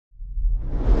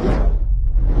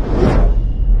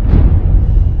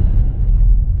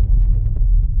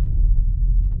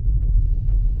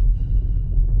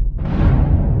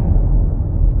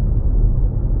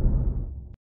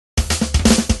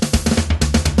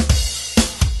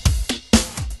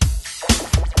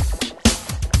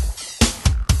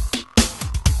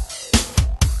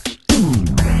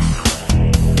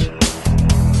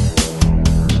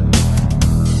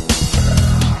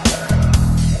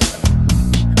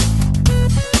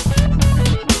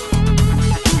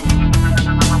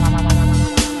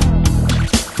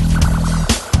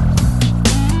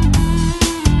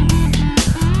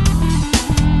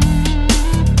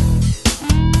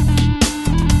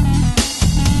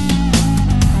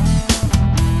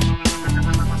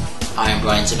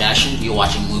Brian Sebastian. You're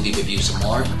watching Movie Reviews and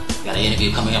More. Got an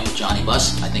interview coming up with Johnny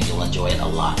Buss. I think you'll enjoy it a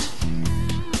lot.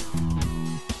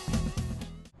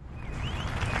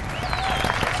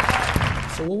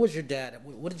 So what was your dad?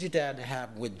 What did your dad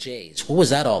have with Jays? What was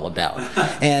that all about?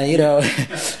 And you know,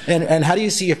 and how do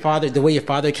you see your father? The way your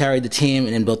father carried the team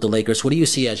and built the Lakers. What do you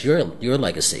see as your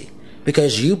legacy?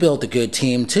 Because you built a good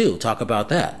team too. Talk about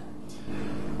that.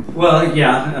 Well,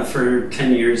 yeah. For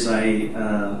 10 years, I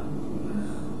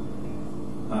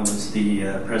was the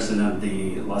president of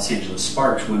the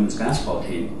L.A.Sparks women's basketball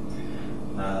team.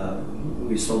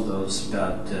 We sold those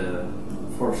about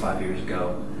 4 or 5 years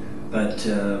ago, but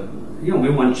you know,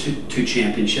 we won two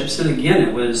championships, and again,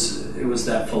 it was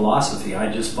that philosophy.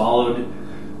 I just followed,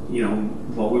 you know,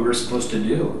 what we were supposed to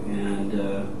do, and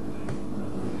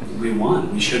we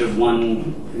won. We should have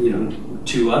won, you know,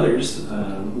 2 others,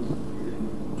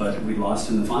 but we lost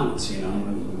in the finals. You know,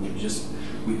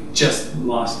 we just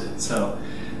lost it. So,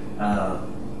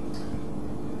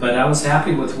 but I was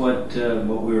happy with what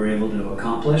we were able to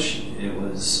accomplish. It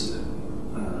was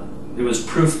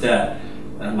proof that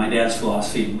my dad's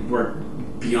philosophy worked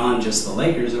beyond just the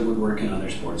Lakers. It would work in other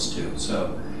sports too.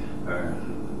 So,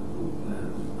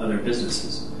 other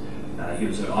businesses. He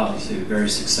was obviously a very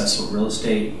successful real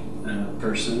estate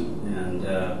person, and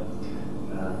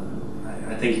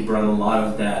I think he brought a lot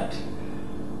of that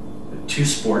to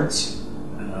sports.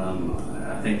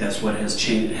 I think that's what has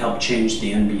helped change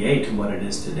the NBA to what it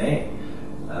is today.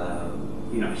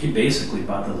 You know, he basically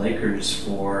bought the Lakers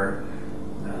for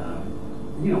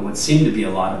you know, what seemed to be a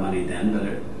lot of money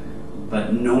then,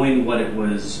 but knowing what it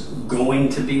was going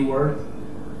to be worth,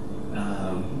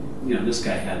 you know, this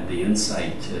guy had the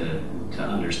insight to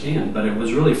understand. But it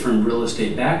was really from real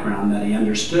estate background that he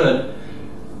understood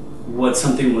what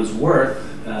something was worth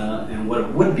and what it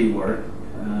would be worth,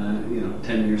 you know,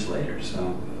 10 years later.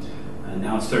 So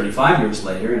now it's 35 years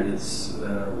later, and it's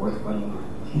worth quite a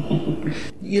lot.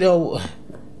 You know,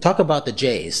 talk about the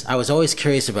Jays. I was always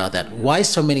curious about that. Why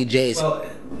so many Jays? Well,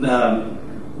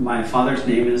 my father's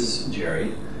name is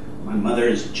Jerry. My mother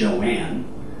is Joanne.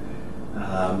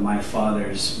 My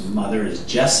father's mother is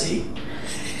Jessie.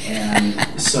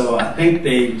 And so I think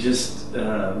they just,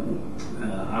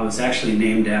 I was actually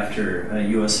named after a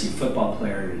USC football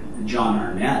player, John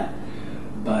Arnett,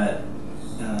 but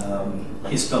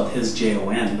he spelled his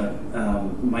Jon, but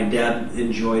my dad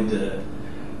enjoyed the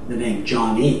name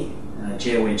Johnny,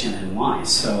 Johnnny.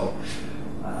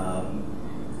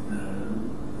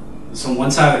 So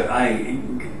once I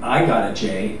got a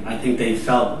J, I think they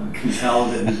felt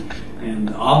compelled and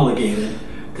obligated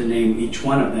to name each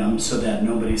one of them, so that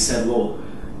nobody said, well,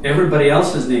 everybody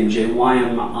else is named J, why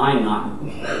am I not?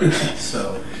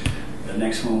 So the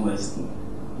next one was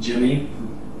Jimmy,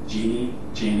 Jeannie,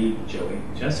 Janie, Joey,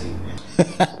 Jesse.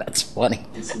 That's funny.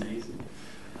 It's amazing.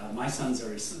 My sons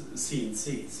are C and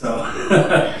C, so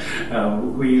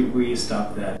we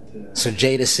stopped that. So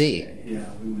J to C. Yeah,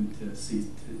 we went to C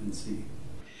and C.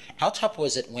 How tough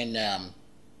was it when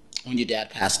your dad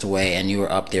passed away and you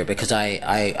were up there? Because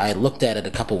I looked at it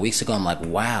a couple weeks ago. I'm like,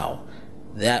 wow,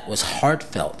 that was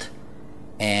heartfelt,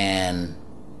 and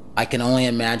I can only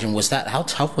imagine. How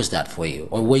tough was that for you,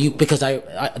 or were you? Because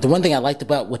the one thing I liked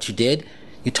about what you did,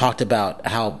 you talked about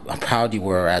how proud you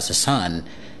were as a son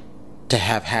to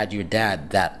have had your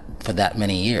dad for that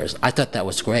many years. I thought that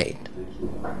was great.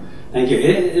 Thank you.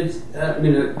 I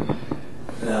mean,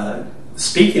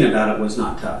 speaking about it was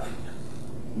not tough.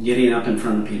 Getting up in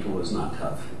front of people was not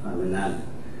tough. I mean,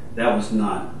 that was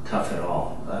not tough at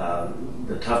all.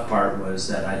 The tough part was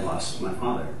that I lost my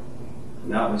father.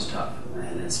 That was tough,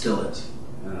 and it still is.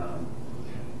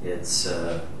 It's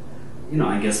you know,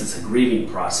 I guess it's a grieving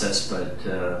process,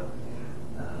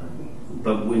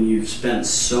 but when you've spent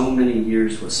so many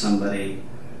years with somebody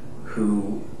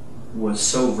who was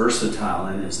so versatile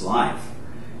in his life,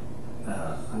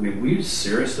 I mean, we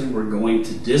seriously were going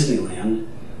to Disneyland,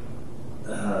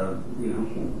 you know,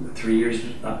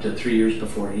 up to 3 years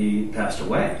before he passed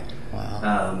away.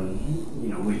 Wow. You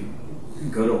know, we'd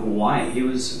go to Hawaii. He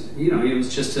was, you know, he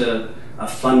was just a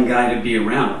fun guy to be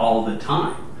around all the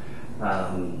time.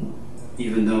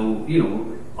 Even though, you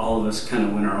know, all of us kind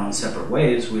of went our own separate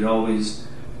ways, we'd always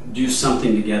do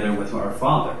something together with our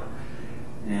father.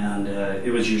 And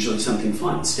it was usually something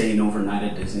fun, staying overnight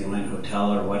at Disneyland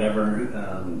Hotel or whatever.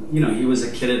 You know, he was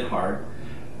a kid at heart.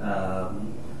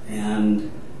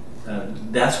 And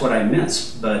that's what I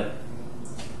miss. But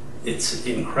it's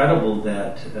incredible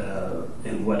that,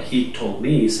 and what he told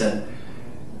me, he said,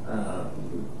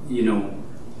 you know,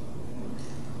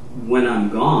 when I'm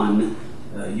gone,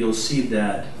 you'll see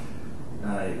that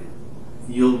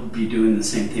you'll be doing the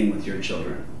same thing with your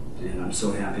children. and I'm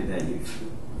so happy that you've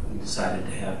decided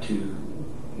to have two,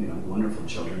 wonderful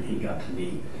children he got to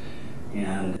meet.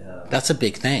 And That's a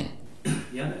big thing.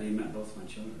 yeah, that he met both my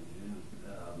children.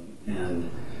 Yeah. And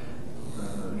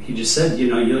he just said,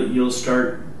 you'll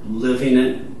start living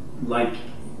it like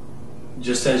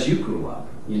just as you grew up.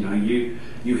 You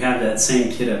have that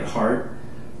same kid at heart.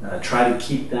 Try to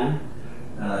keep that.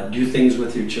 Do things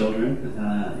with your children,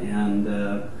 and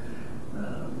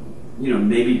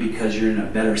maybe because you're in a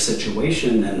better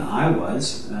situation than I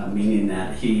was, meaning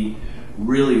that he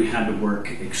really had to work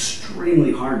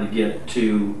extremely hard to get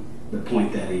to the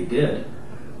point that he did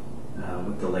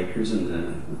with the Lakers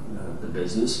and the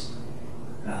business.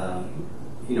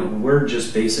 We're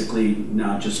just basically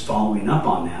now just following up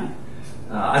on that.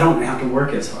 I don't have to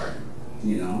work as hard.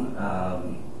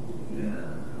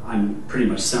 I'm pretty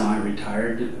much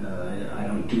semi-retired. I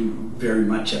don't do very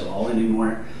much at all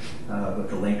anymore with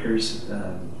the Lakers.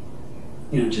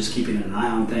 Just keeping an eye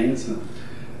on things.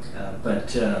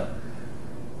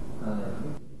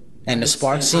 And the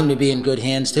Sparks seem to be in good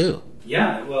hands too.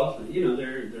 Yeah, well,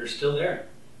 they're still there.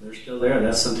 They're still there.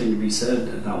 That's something to be said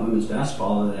about women's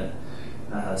basketball. That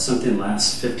something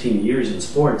lasts 15 years in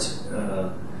sports.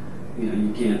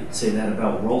 You can't say that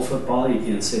about world football. You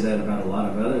can't say that about a lot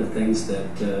of other things that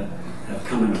have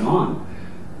come and gone.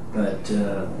 But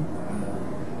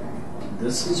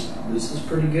this is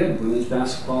pretty good. Women's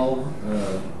basketball.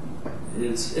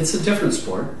 It's a different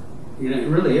sport. It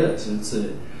really is. It's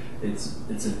a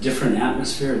different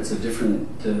atmosphere. It's a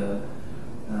different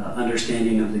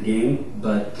understanding of the game.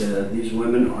 But these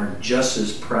women are just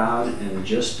as proud and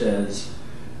just as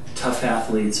tough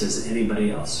athletes as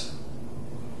anybody else.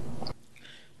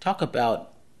 Talk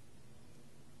about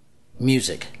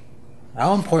music.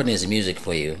 How important is music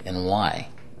for you, and why?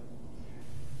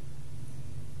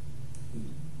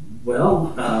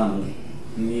 Well,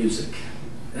 music.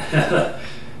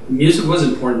 Music was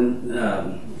important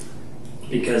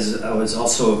because I was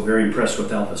also very impressed with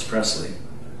Elvis Presley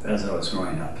as I was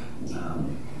growing up.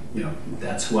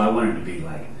 That's who I wanted to be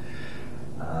like.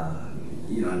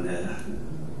 In the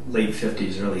late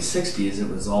 50s, early 60s, it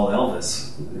was all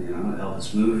Elvis.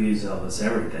 Elvis movies, Elvis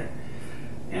everything.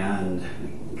 And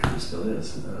it kind of still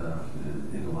is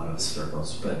in a lot of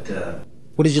circles. But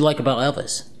what did you like about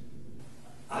Elvis?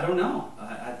 I don't know.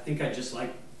 I think I just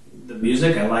liked the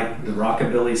music. I liked the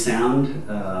rockabilly sound.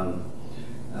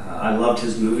 I loved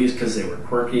his movies because they were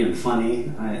quirky and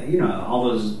funny. All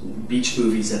those beach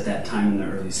movies at that time in the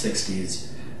early 60s,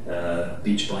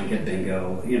 Beach Blanket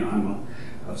Bingo.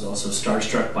 I was also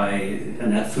starstruck by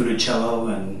Annette Funicello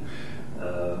and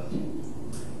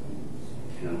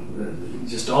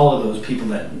just all of those people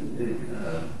that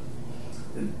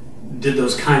did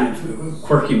those kind of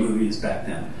quirky movies back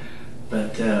then.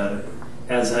 But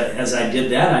as I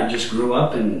did that, I just grew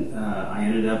up, and I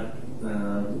ended up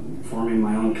forming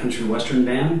my own country western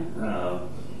band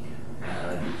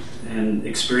and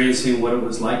experiencing what it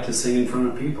was like to sing in front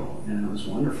of people, and it was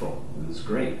wonderful. It was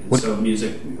great. And so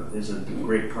music is a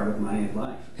great part of my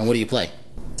life. And what do you play?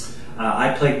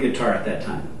 I played guitar at that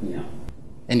time. Yeah.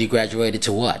 And you graduated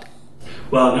to what?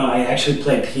 Well, no, I actually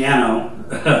played piano,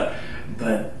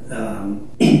 but I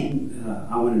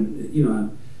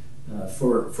wanted,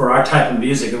 for our type of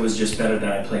music, it was just better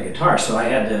that I play guitar. So I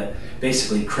had to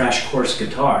basically crash course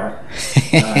guitar,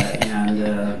 and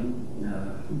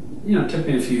it took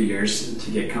me a few years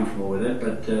to get comfortable with it.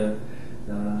 But then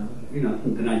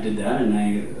I did that, and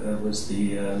I was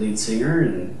the lead singer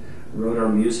and wrote our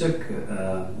music,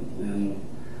 and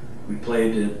we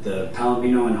played at the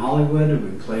Palomino in Hollywood.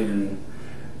 We played in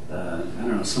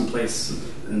someplace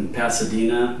in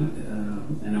Pasadena,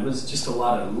 and it was just a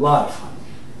lot of fun.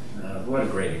 What a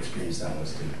great experience that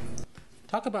was too.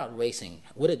 Talk about racing.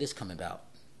 What did this come about?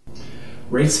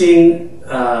 Racing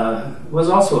was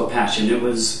also a passion. It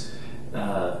was,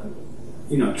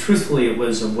 truthfully, it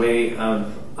was a way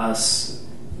of us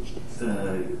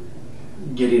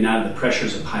getting out of the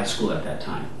pressures of high school at that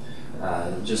time.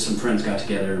 Just some friends got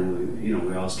together, and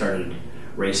we all started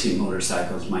racing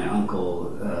motorcycles. My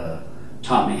uncle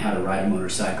taught me how to ride a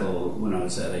motorcycle when I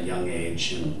was at a young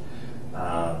age, and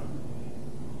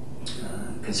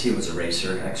because he was a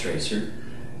racer, ex-racer.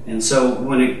 And so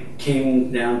when it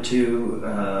came down to,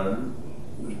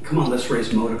 come on, let's race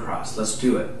motocross, let's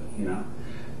do it,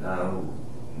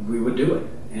 we would do it.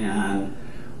 And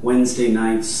Wednesday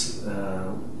nights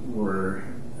were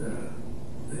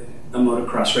a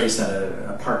motocross race at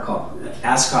a park called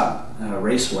Ascot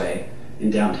Raceway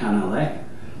in downtown LA.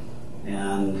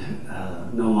 And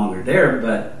no longer there,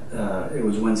 but it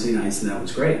was Wednesday nights, and that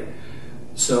was great.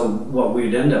 So what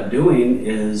we'd end up doing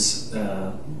is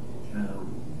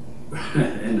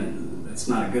and it's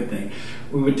not a good thing,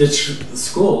 we would ditch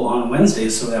school on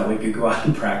Wednesdays so that we could go out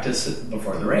and practice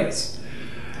before the race.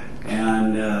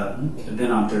 And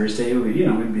then on Thursday, we'd be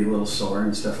a little sore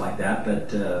and stuff like that,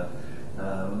 but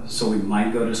so we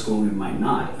might go to school, we might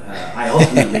not. I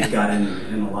ultimately got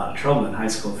in a lot of trouble in high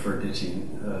school for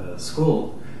ditching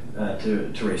school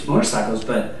to race motorcycles,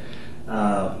 but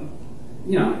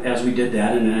as we did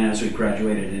that, and then as we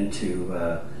graduated into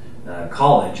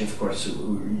college, of course,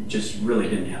 we just really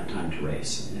didn't have time to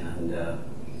race, and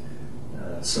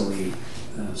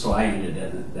so I ended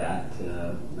at that.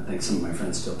 I think some of my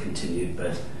friends still continued,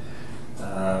 but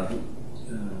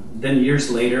then years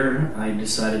later, I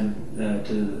decided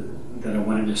that I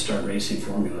wanted to start racing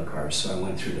formula cars. So I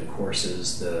went through the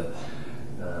courses,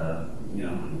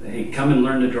 hey, come and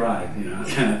learn to drive,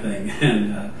 kind of thing,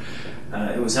 and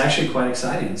it was actually quite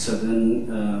exciting. So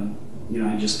then,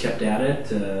 I just kept at it,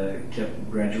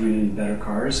 kept graduating in better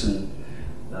cars, and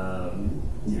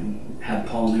had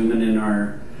Paul Newman in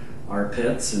our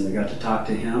pits, and we got to talk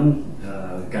to him,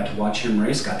 got to watch him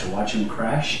race, got to watch him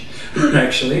crash,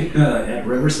 actually, at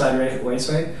Riverside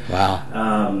Raceway. Wow.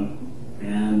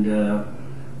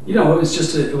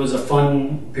 It was a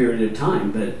fun period of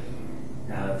time, but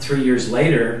 3 years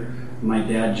later, my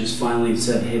dad just finally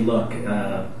said, hey, look,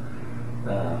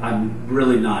 I'm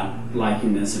really not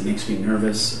liking this. It makes me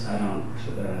nervous. I don't,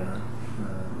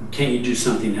 can't you do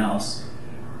something else?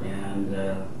 And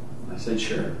I said,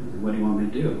 sure. What do you want me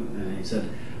to do? And he said,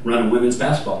 run a women's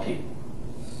basketball team.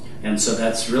 And so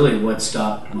that's really what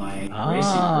stopped my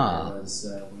racing career, was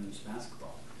women's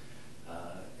basketball.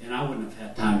 And I wouldn't have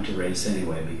had time to race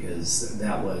anyway, because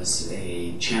that was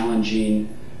a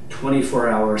challenging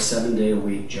 24-hour,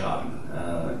 7-day-a-week job.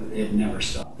 It never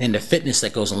stopped. And the fitness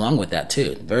that goes along with that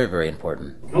too, very, very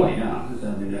important. Oh yeah,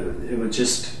 I mean, it was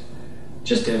just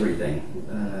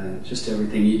everything, just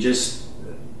everything. You just,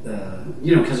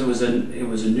 because it was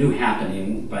a new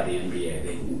happening by the NBA.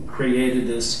 They created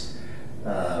this.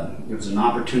 It was an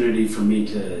opportunity for me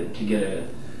to get a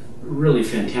really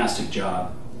fantastic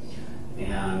job,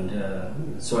 and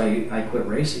so I quit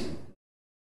racing.